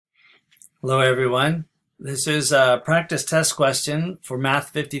Hello, everyone. This is a practice test question for Math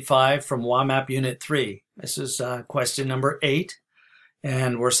 55 from WAMAP Unit 3. This is question number 8,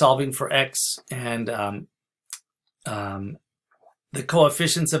 and we're solving for x, and the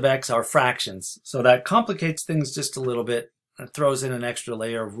coefficients of x are fractions. So that complicates things just a little bit. It throws in an extra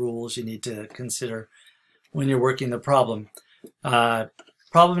layer of rules you need to consider when you're working the problem.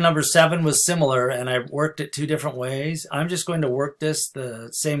 Problem number 7 was similar, and I worked it two different ways. I'm just going to work this the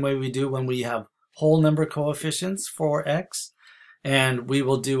same way we do when we have whole number coefficients for x, and we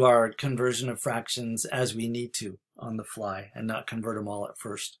will do our conversion of fractions as we need to on the fly and not convert them all at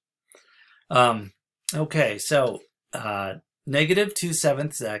first. Okay, so negative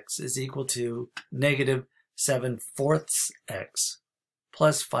 2/7 x is equal to negative 7/4 x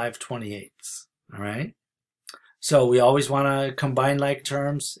plus 5/28. All right? So we always want to combine like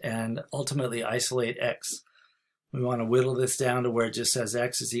terms and ultimately isolate x. We want to whittle this down to where it just says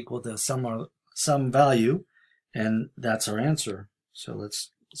x is equal to some value, and that's our answer. So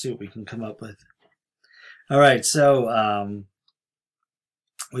let's see what we can come up with. All right, so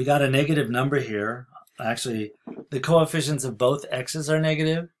we got a negative number here. Actually, the coefficients of both x's are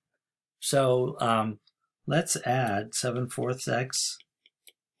negative. So let's add 7/4 x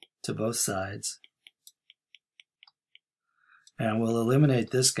to both sides. And we'll eliminate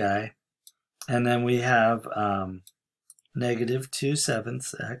this guy. And then we have negative 2/7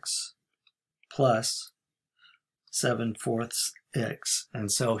 x plus 7/4 x.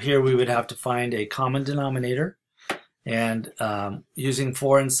 And so here we would have to find a common denominator. And using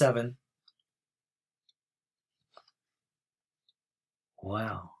 4 and 7.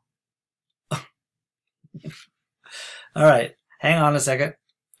 Wow. All right, hang on a second.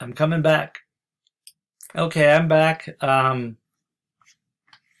 I'm coming back. Okay, I'm back.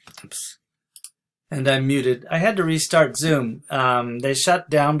 Oops. And I'm muted. I had to restart Zoom. They shut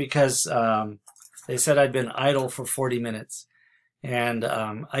down because they said I'd been idle for 40 minutes. And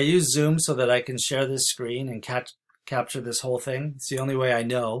I use Zoom so that I can share this screen and capture this whole thing. It's the only way I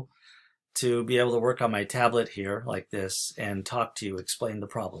know to be able to work on my tablet here like this and talk to you, explain the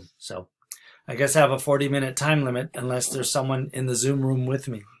problem. So I guess I have a 40-minute time limit unless there's someone in the Zoom room with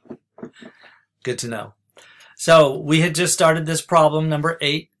me. Good to know. So we had just started this problem, number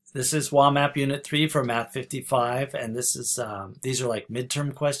 8. This is WAMAP Unit 3 for Math 55, and this is these are like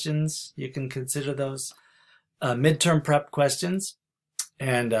midterm questions. You can consider those midterm prep questions.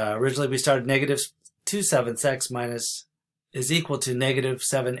 And originally we started negative 2/7 x minus is equal to negative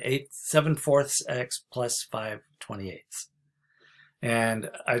 7/4 x plus 5/28.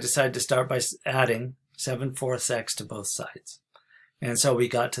 And I decided to start by adding 7/4 x to both sides. And so we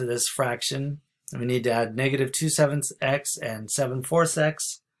got to this fraction. We need to add negative 2/7 x and 7/4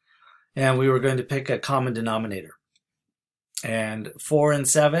 x. And we were going to pick a common denominator. And 4 and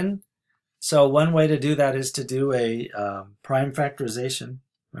 7. So one way to do that is to do a prime factorization,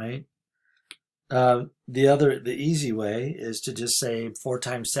 right? The easy way is to just say 4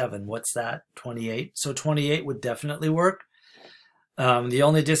 times 7. What's that? 28. So 28 would definitely work. The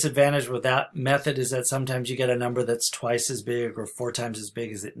only disadvantage with that method is that sometimes you get a number that's twice as big or 4 times as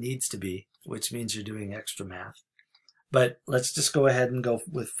big as it needs to be, which means you're doing extra math. But let's just go ahead and go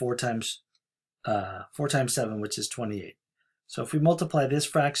with 4 times 7, which is 28. So if we multiply this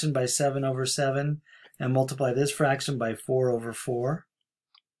fraction by 7 over 7 and multiply this fraction by 4 over 4,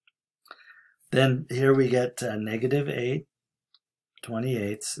 then here we get negative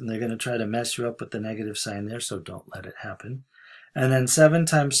 8/28, and they're going to try to mess you up with the negative sign there, so don't let it happen. And then 7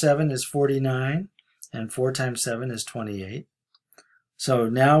 times 7 is 49, and 4 times 7 is 28. So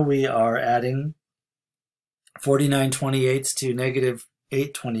now we are adding 49/28 to negative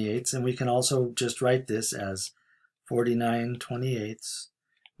 8/28, and we can also just write this as 49/28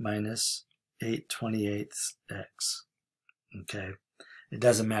 minus 8/28 x. Okay, it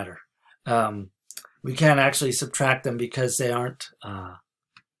doesn't matter. We can't actually subtract them because they aren't. Oh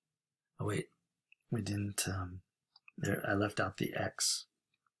wait, we didn't. There, I left out the x.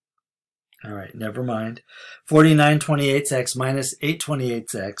 All right, never mind. 49/28 x minus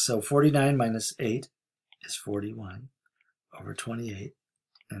 8/28 x. So 49 minus 8 is 41 over 28,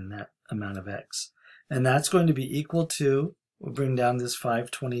 and that amount of x. And that's going to be equal to, we'll bring down this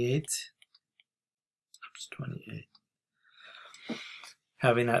 5/28. Oops, 28.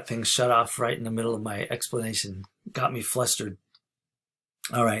 Having that thing shut off right in the middle of my explanation got me flustered.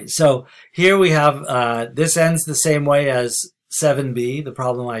 All right, so here we have, this ends the same way as 7b, the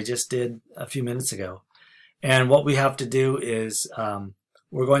problem I just did a few minutes ago. And what we have to do is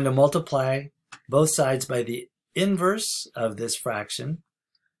we're going to multiply both sides by the inverse of this fraction.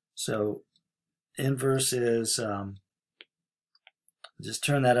 So inverse is Just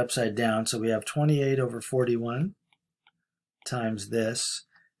turn that upside down. So we have 28 over 41 times this,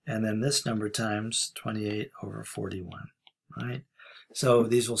 and then this number times 28 over 41, right? So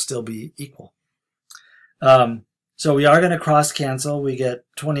these will still be equal. So we are going to cross cancel. We get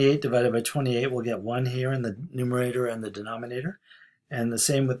 28 divided by 28. We'll get 1 here in the numerator and the denominator. And the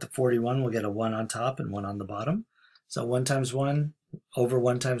same with the 41. We'll get a 1 on top and 1 on the bottom. So 1 times 1 over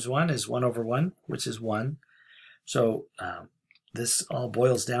 1 times 1 is 1 over 1, which is 1. So this all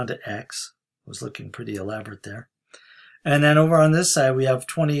boils down to x. I was looking pretty elaborate there. And then over on this side, we have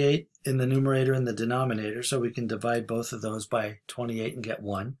 28 in the numerator and the denominator. So we can divide both of those by 28 and get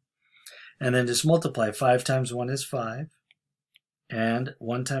 1. And then just multiply. 5 times 1 is 5. And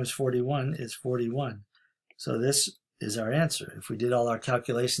 1 times 41 is 41. So this is our answer if we did all our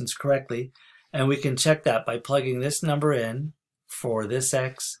calculations correctly. And we can check that by plugging this number in for this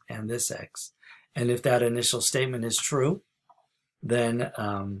x and this x. And if that initial statement is true, then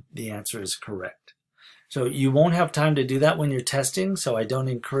the answer is correct. So you won't have time to do that when you're testing, so I don't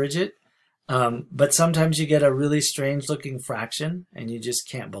encourage it. But sometimes you get a really strange looking fraction and you just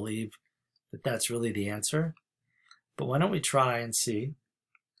can't believe that that's really the answer. But why don't we try and see?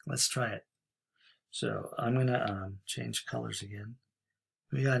 Let's try it. So I'm going to change colors again.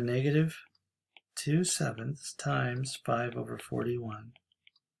 We got negative 2/7 times 5 over 41.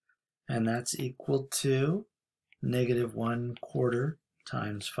 And that's equal to negative 1/4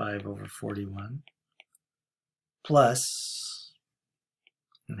 times 5 over 41. Plus,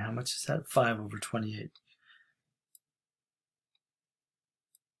 and how much is that? 5 over 28.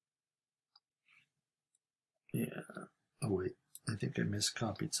 Yeah. Oh wait, I think I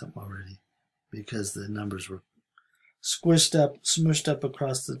miscopied something already because the numbers were squished up, smushed up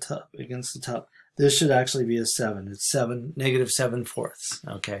across the top, against the top. This should actually be a 7. It's 7, negative 7/4.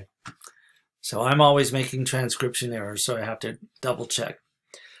 Okay. So I'm always making transcription errors, so I have to double check.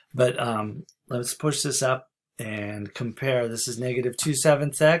 But let's push this up and compare. This is negative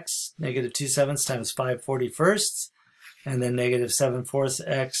 2/7 x, negative 2/7 times 5/41, and then negative 7/4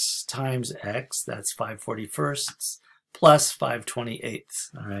 x times x, that's 5/41, plus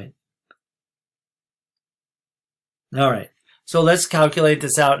 5/28. All right. All right. So let's calculate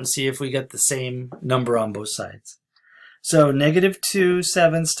this out and see if we get the same number on both sides. So negative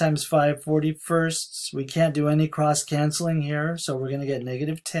 2/7 times 5/41. We can't do any cross canceling here, so we're going to get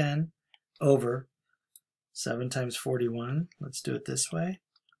negative 10 over 7 times 41. Let's do it this way.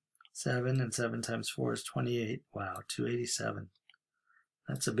 7 and 7 times 4 is 28. Wow, 287.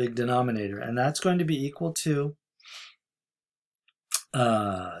 That's a big denominator. And that's going to be equal to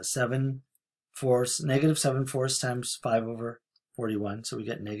negative 7/4 times 5 over 41. So we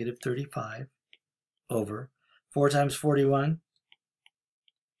get negative 35 over 4 times 41.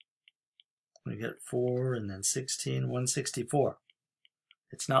 We get 4 and then 16, 164.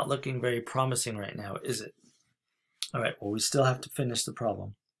 It's not looking very promising right now, is it? All right, well, we still have to finish the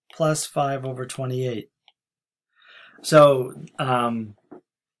problem. Plus 5 over 28. So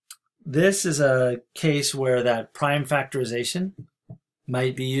this is a case where that prime factorization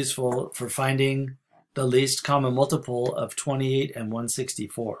might be useful for finding the least common multiple of 28 and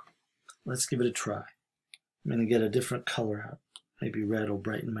 164. Let's give it a try. I'm going to get a different color out. Maybe red will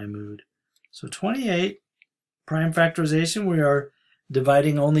brighten my mood. So 28, prime factorization, we are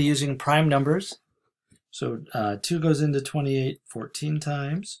dividing only using prime numbers. So 2 goes into 28 14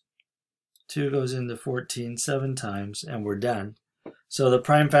 times. 2 goes into 14 7 times, and we're done. So the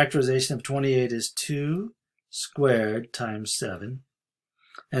prime factorization of 28 is 2 squared times 7.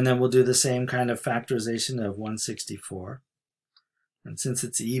 And then we'll do the same kind of factorization of 164. And since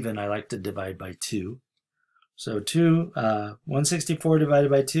it's even, I like to divide by 2. So 164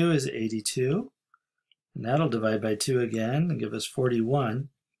 divided by 2 is 82. And that'll divide by 2 again and give us 41.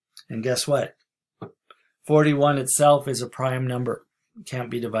 And guess what? 41 itself is a prime number. It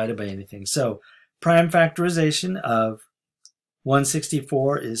can't be divided by anything. So prime factorization of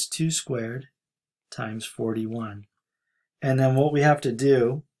 164 is 2 squared times 41. And then what we have to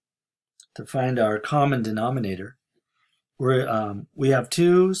do to find our common denominator, we have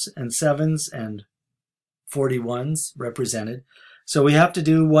 2's and 7's and 41's represented. So we have to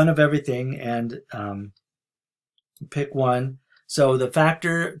do one of everything and pick one. So the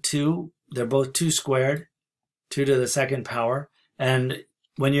factor 2, they're both 2 squared, 2 to the second power. And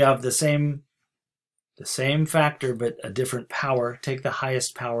when you have the same factor but a different power, take the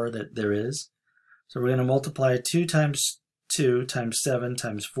highest power that there is. So we're going to multiply 2 times 2 times 7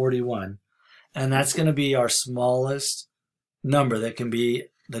 times 41. And that's going to be our smallest number that can be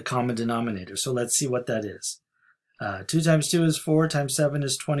the common denominator. So let's see what that is. 2 times 2 is 4, times 7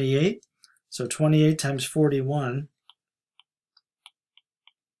 is 28. So 28 times 41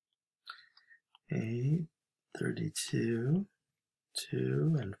 8, 32,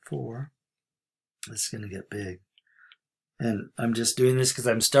 2, and 4. This is going to get big. And I'm just doing this because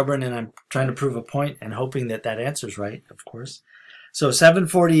I'm stubborn and I'm trying to prove a point and hoping that that answer's right, of course. So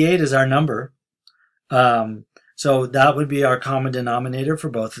 748 is our number. So that would be our common denominator for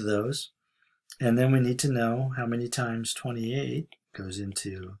both of those. And then we need to know how many times 28 goes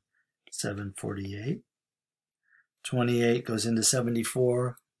into 748. 28 goes into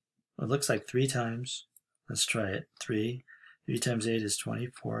 74. It looks like 3 times. Let's try it. 3. 3 times 8 is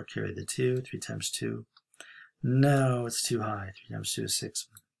 24. Carry the 2. 3 times 2. No, it's too high. 3 times 2 is 6.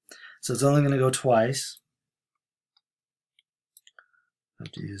 So it's only going to go twice. I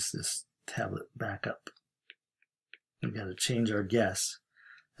have to use this tablet back up. We've got to change our guess.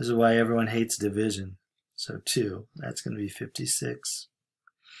 This is why everyone hates division. So 2, that's going to be 56.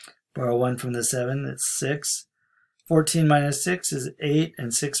 Borrow 1 from the 7, it's 6. 14 minus 6 is 8,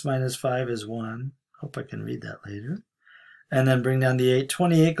 and 6 minus 5 is 1. Hope I can read that later. And then bring down the 8.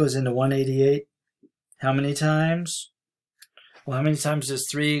 28 goes into 188. How many times? Well, how many times does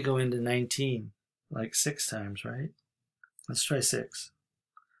 3 go into 19? Like 6 times, right? Let's try 6.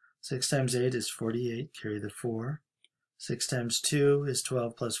 6 times 8 is 48. Carry the 4. 6 times 2 is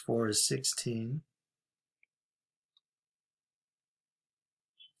 12 plus 4 is 16.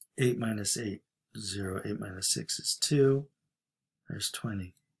 8 minus 8 is 0. 8 minus 6 is 2. There's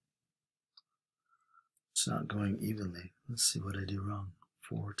 20. It's not going evenly. Let's see what I do wrong.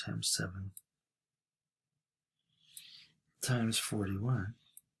 4 times 7 times 41.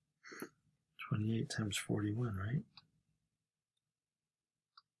 28 times 41, right?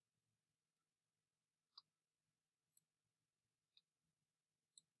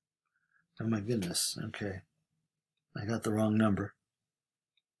 Oh my goodness, okay. I got the wrong number.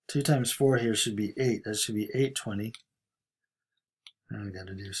 2 times 4 here should be 8. That should be 820. Now I got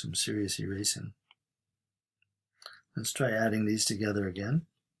to do some serious erasing. Let's try adding these together again.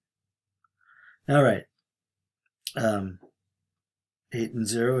 All right. 8 and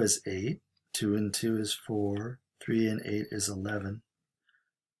 0 is 8. 2 and 2 is 4. 3 and 8 is 11.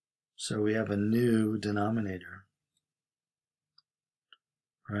 So we have a new denominator,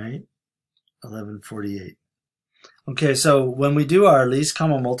 right? 1148. Okay, so when we do our least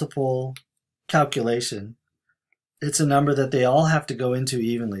common multiple calculation, it's a number that they all have to go into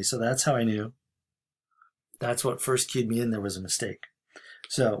evenly. So that's how I knew. That's what first cued me in. There was a mistake.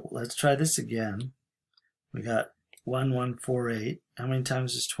 So let's try this again. We got 1148. How many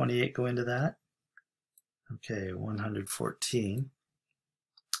times does 28 go into that? Okay, 114.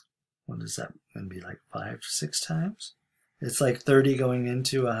 What is that going to be, like 5 to 6 times? It's like 30 going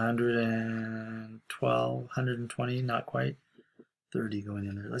into 112, 120, not quite. 30 going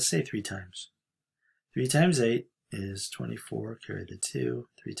in there. Let's say 3 times. 3 times 8 is 24. Carry the 2.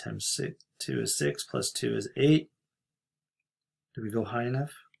 3 times 6, 2 is 6, plus 2 is 8. Did we go high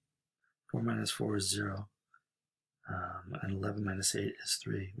enough? 4 minus 4 is 0. And 11 minus 8 is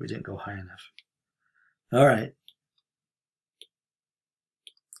 3. We didn't go high enough. All right.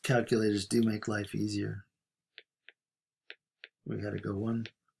 Calculators do make life easier. We got to go 1.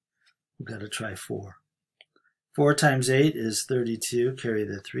 We got to try 4. 4 times 8 is 32. Carry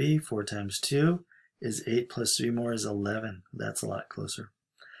the 3. 4 times 2 is 8 plus 3 more is 11. That's a lot closer.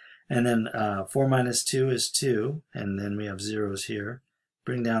 And then 4 minus 2 is 2. And then we have zeros here.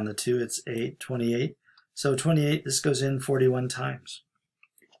 Bring down the 2. It's 8. 28. So 28, this goes in 41 times.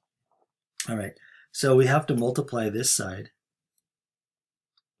 All right. So we have to multiply this side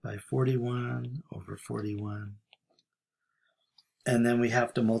by 41 over 41. And then we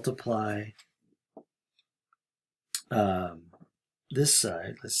have to multiply this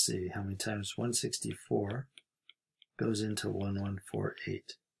side. Let's see how many times 164 goes into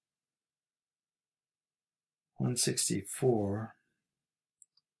 1148. 164,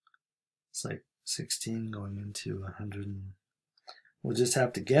 it's like 16 going into 100. We'll just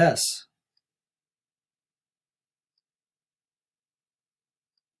have to guess.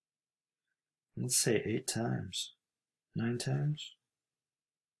 Let's say 8 times. 9 times?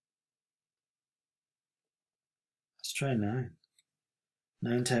 Let's try 9.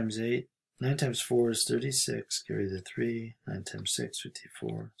 9 times 8. 9 times 4 is 36. Carry the 3. 9 times 6,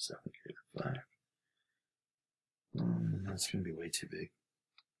 54. 7, carry the 5. That's going to be way too big.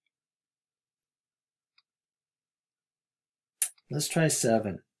 Let's try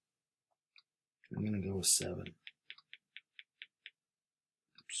 7. I'm going to go with 7.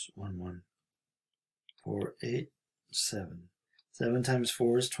 Oops, 1, 1. 4, 8, 7. 7 times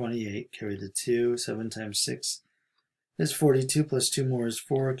 4 is 28. Carry the 2. 7 times 6 is 42. Plus 2 more is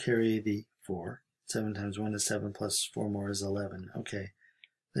 4. Carry the 4. 7 times 1 is 7. Plus 4 more is 11. Okay.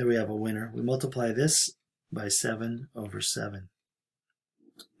 There we have a winner. We multiply this by 7 over 7.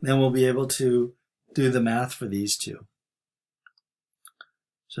 Then we'll be able to do the math for these two.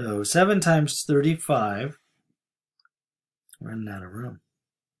 So 7 times 35, we're running out of room.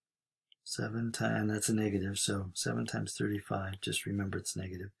 7 times, that's a negative, so 7 times 35, just remember it's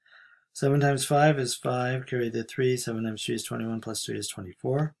negative. 7 times 5 is 5, carry the 3, 7 times 3 is 21, plus 3 is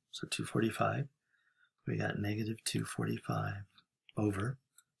 24, so 245. We got negative 245 over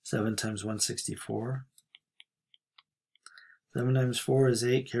 7 times 164. 7 times 4 is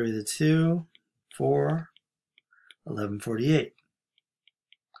 8, carry the 2, 4, 1148.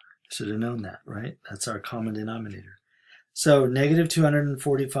 Should have known that, right? That's our common denominator. So negative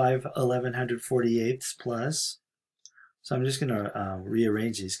 245 1148 plus, so I'm just going to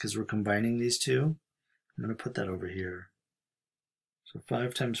rearrange these because we're combining these two. I'm going to put that over here. So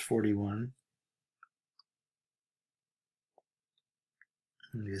 5 times 41.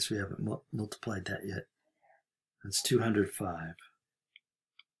 I guess we haven't multiplied that yet. That's 205.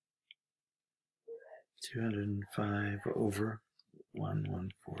 205 over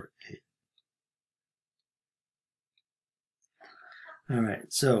 1148. All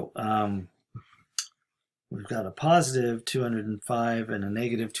right, so we've got a positive 205 and a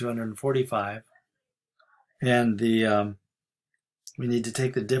negative 245, and the we need to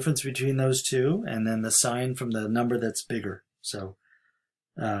take the difference between those two and then the sign from the number that's bigger. So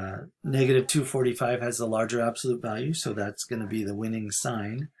negative 245 has the larger absolute value, so that's going to be the winning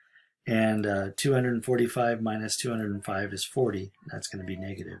sign. And 245 minus 205 is 40. That's going to be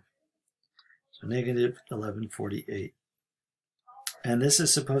negative. So negative 1148. And this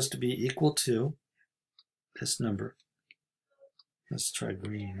is supposed to be equal to this number. Let's try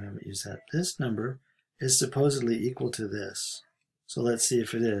green. I haven't used that. This number is supposedly equal to this. So let's see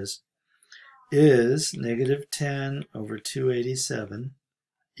if it is. Is negative 10 over 287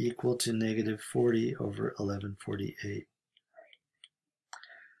 equal to negative 40 over 1148?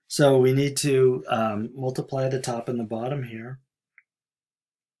 So we need to multiply the top and the bottom here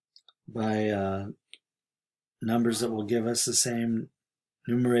by numbers that will give us the same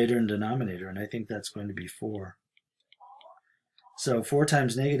numerator and denominator, and I think that's going to be 4. So 4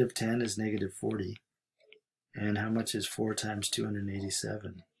 times negative 10 is negative 40. And how much is 4 times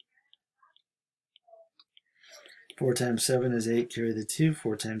 287? 4 times 7 is 8, carry the 2.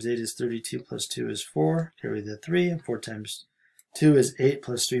 4 times 8 is 32, plus 2 is 4, carry the 3. And 4 times 2 is 8,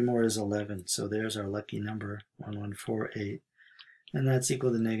 plus 3 more is 11. So there's our lucky number, 1148. And that's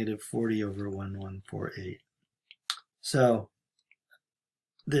equal to negative 40 over 1148. So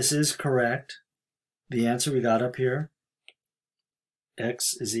this is correct. The answer we got up here,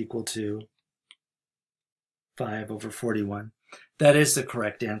 x is equal to 5 over 41. That is the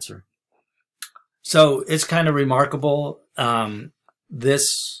correct answer. So it's kind of remarkable.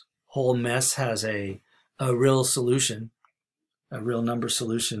 This whole mess has a real solution, a real number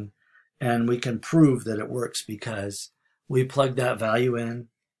solution, and we can prove that it works because we plugged that value in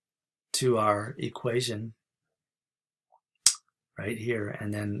to our equation right here,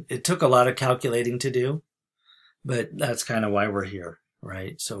 and then it took a lot of calculating to do, but that's kind of why we're here,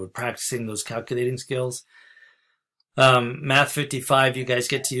 right? So we're practicing those calculating skills. Math 55, you guys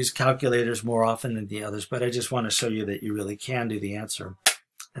get to use calculators more often than the others, but I just want to show you that you really can do the answer.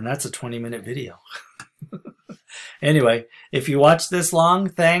 And that's a 20-minute video. Anyway, if you watched this long,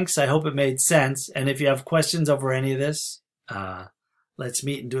 thanks. I hope it made sense. And if you have questions over any of this, let's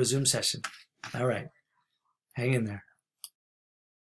meet and do a Zoom session. All right. Hang in there.